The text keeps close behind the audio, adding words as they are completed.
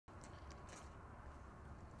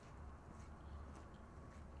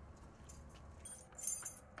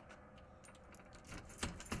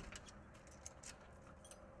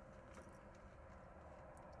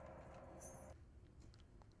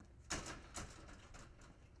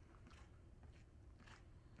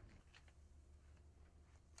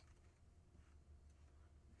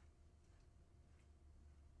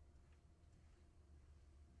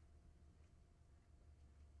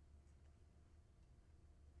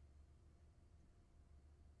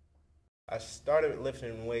I started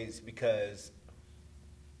lifting weights because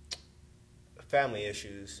family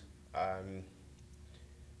issues. My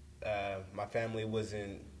family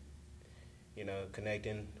wasn't,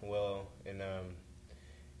 connecting well, and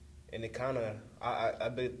it kind of I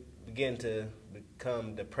began to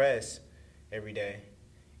become depressed every day,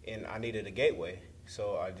 and I needed a gateway.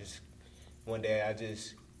 So one day I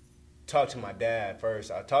just talked to my dad first.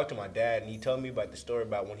 I talked to my dad, and he told me about the story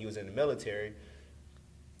about when he was in the military,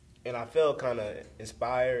 and I felt kind of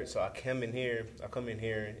inspired. So I come in here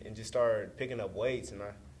and just started picking up weights, and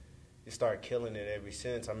I just started killing it ever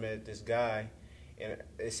since. I met this guy, and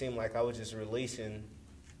it seemed like I was just releasing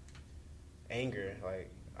anger.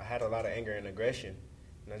 Like, I had a lot of anger and aggression,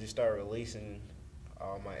 and I just started releasing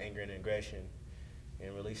all my anger and aggression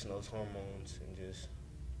and releasing those hormones and just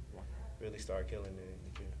really start killing it.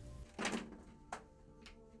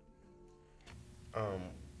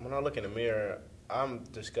 When I look in the mirror, I'm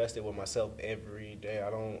disgusted with myself every day. I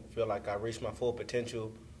don't feel like I reach my full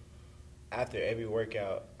potential after every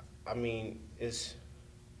workout. I mean, it's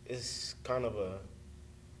kind of a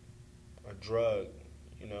drug,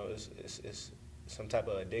 it's some type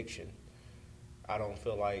of addiction. I don't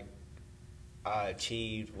feel like I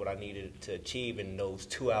achieved what I needed to achieve in those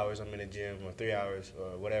 2 hours I'm in the gym, or 3 hours,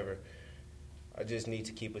 or whatever. I just need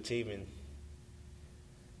to keep achieving.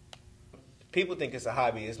 People think it's a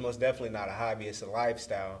hobby. It's most definitely not a hobby. It's a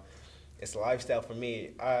lifestyle. It's a lifestyle for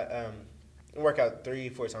me. I work out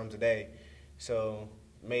 3-4 times a day, so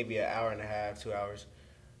maybe an hour and a half, 2 hours.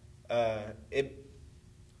 I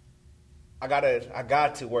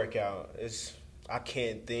got to work out. I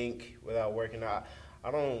can't think without working out.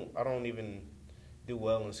 I don't even do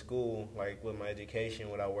well in school, like with my education,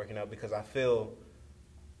 without working out, because I feel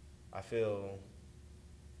I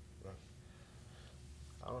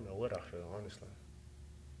don't know what I feel, honestly.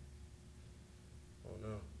 I don't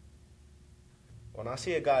know. When I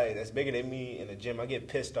see a guy that's bigger than me in the gym, I get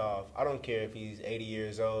pissed off. I don't care if he's 80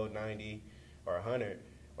 years old, 90, or 100.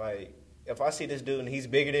 Like, if I see this dude and he's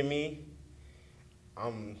bigger than me,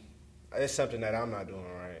 it's something that I'm not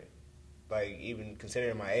doing right. Like, even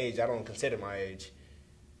considering my age, I don't consider my age.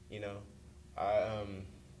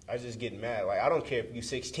 I just get mad. Like, I don't care if you're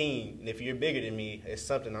 16, and if you're bigger than me, it's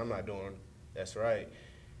something I'm not doing that's right.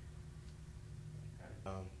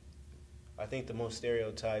 I think the most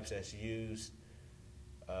stereotypes that's used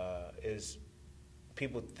is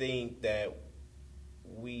people think that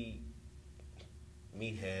we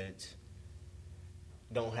meatheads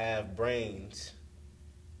don't have brains.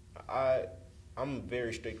 I'm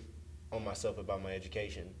very strict on myself about my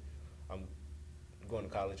education. I'm going to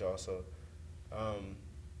college also.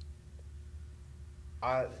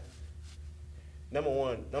 Number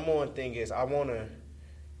one thing is I want to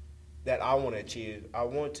achieve. I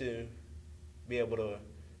want to be able to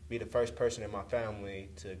be the first person in my family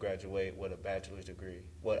to graduate with a bachelor's degree,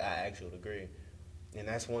 with an actual degree. And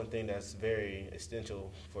that's one thing that's very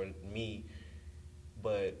essential for me.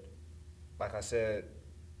 But like I said,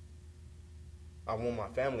 I want my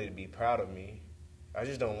family to be proud of me. I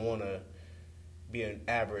just don't want to be an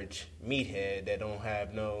average meathead that don't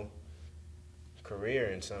have no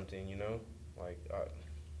career in something, Like,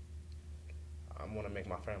 I want to make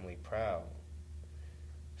my family proud.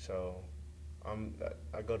 So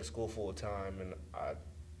I go to school full time, and I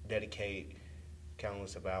dedicate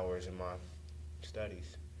countless of hours in my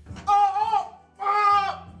studies.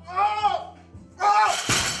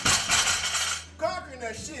 Conquering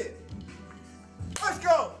that shit. Let's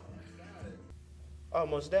go. Oh,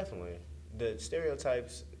 most definitely. The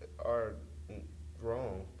stereotypes are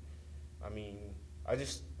wrong. I mean, I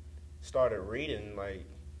just started reading, like,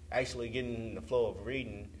 actually getting in the flow of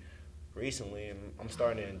reading recently, and I'm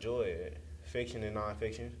starting to enjoy it. Fiction and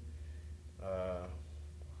nonfiction. I'm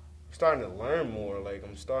starting to learn more. Like,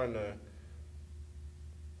 I'm starting to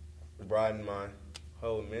broaden my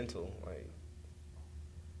whole mental. Like,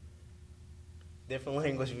 different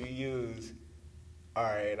language we use. All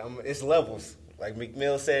right, it's levels. Like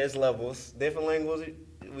McMill says, levels. Different language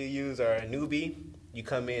we use are newbie. You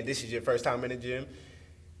come in, this is your first time in the gym.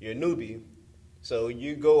 You're a newbie. So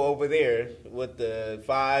you go over there with the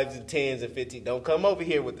 5s and 10s and 15s. Don't come over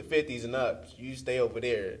here with the 50s and ups. You stay over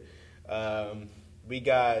there. We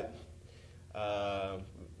got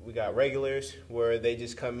regulars where they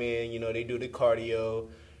just come in. They do the cardio,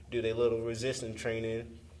 do their little resistance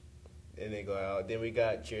training, and they go out. Then we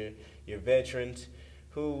got your veterans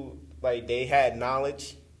who, like, they had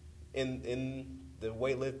knowledge in the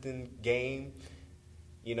weightlifting game.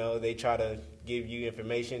 They try to give you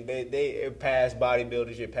information. They past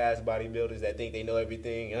bodybuilders that think they know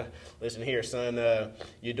everything. Listen here, son,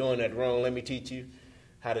 you're doing that wrong. Let me teach you.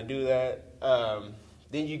 how to do that.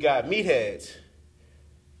 Then you got MeatHeads.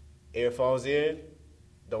 Earphones in,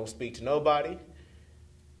 don't speak to nobody,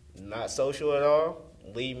 not social at all,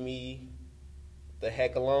 leave me the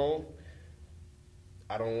heck alone.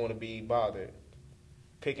 I don't want to be bothered.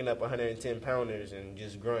 Picking up 110 pounders and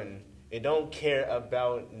just grunting. And don't care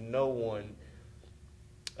about no one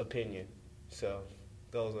opinion. So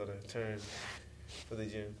those are the terms for the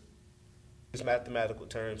gym. It's mathematical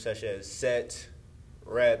terms such as sets,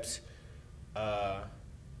 reps.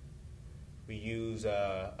 We use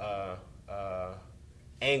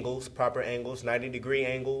angles, proper angles, 90-degree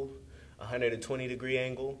angle, 120-degree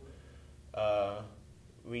angle.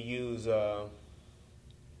 We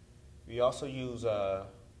also use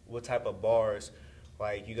what type of bars,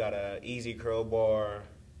 like you got a easy curl bar,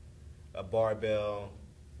 a barbell,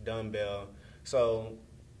 dumbbell. So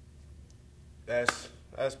that's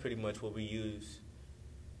pretty much what we use.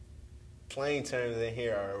 Plain terms in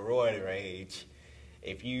here are roid rage.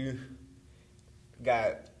 If you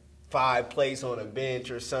got 5 plates on a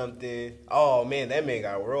bench or something, oh man, that man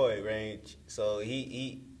got roid rage. So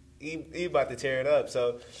he about to tear it up.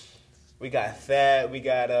 So we got that. We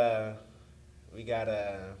got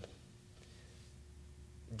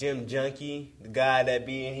gym junkie, the guy that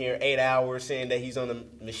be in here 8 hours saying that he's on the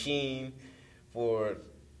machine for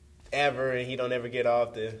ever and he don't ever get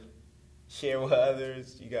off to share with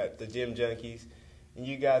others. You got the gym junkies, and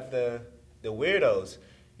you got the weirdos.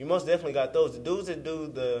 You most definitely got those. The dudes that do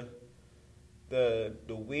the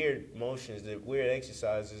weird motions, the weird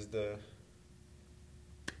exercises, the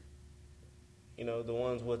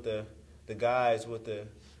ones with the guys with the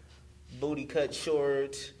booty cut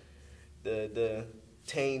shorts, the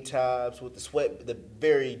tank tops with the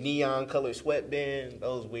very neon colored sweatband,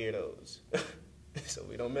 those weirdos. So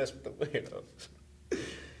we don't mess with the weirdos.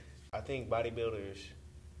 I think bodybuilders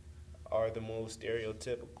are the most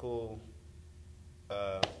stereotypical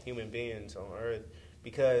human beings on earth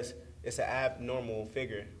because it's an abnormal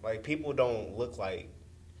figure. Like, people don't look like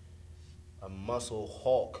a muscle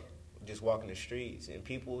hulk just walking the streets, and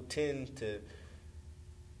people tend to,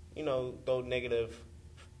 throw negative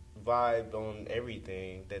vibe on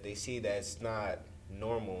everything that they see that's not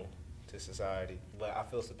normal to society. But I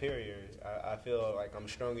feel superior. I feel like I'm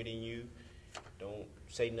stronger than you. Don't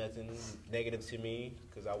say nothing negative to me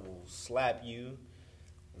because I will slap you.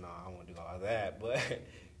 No, I won't do all that, but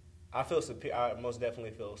I feel superior. I most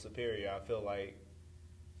definitely feel superior. I feel like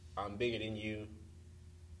I'm bigger than you.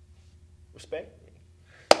 Respect me.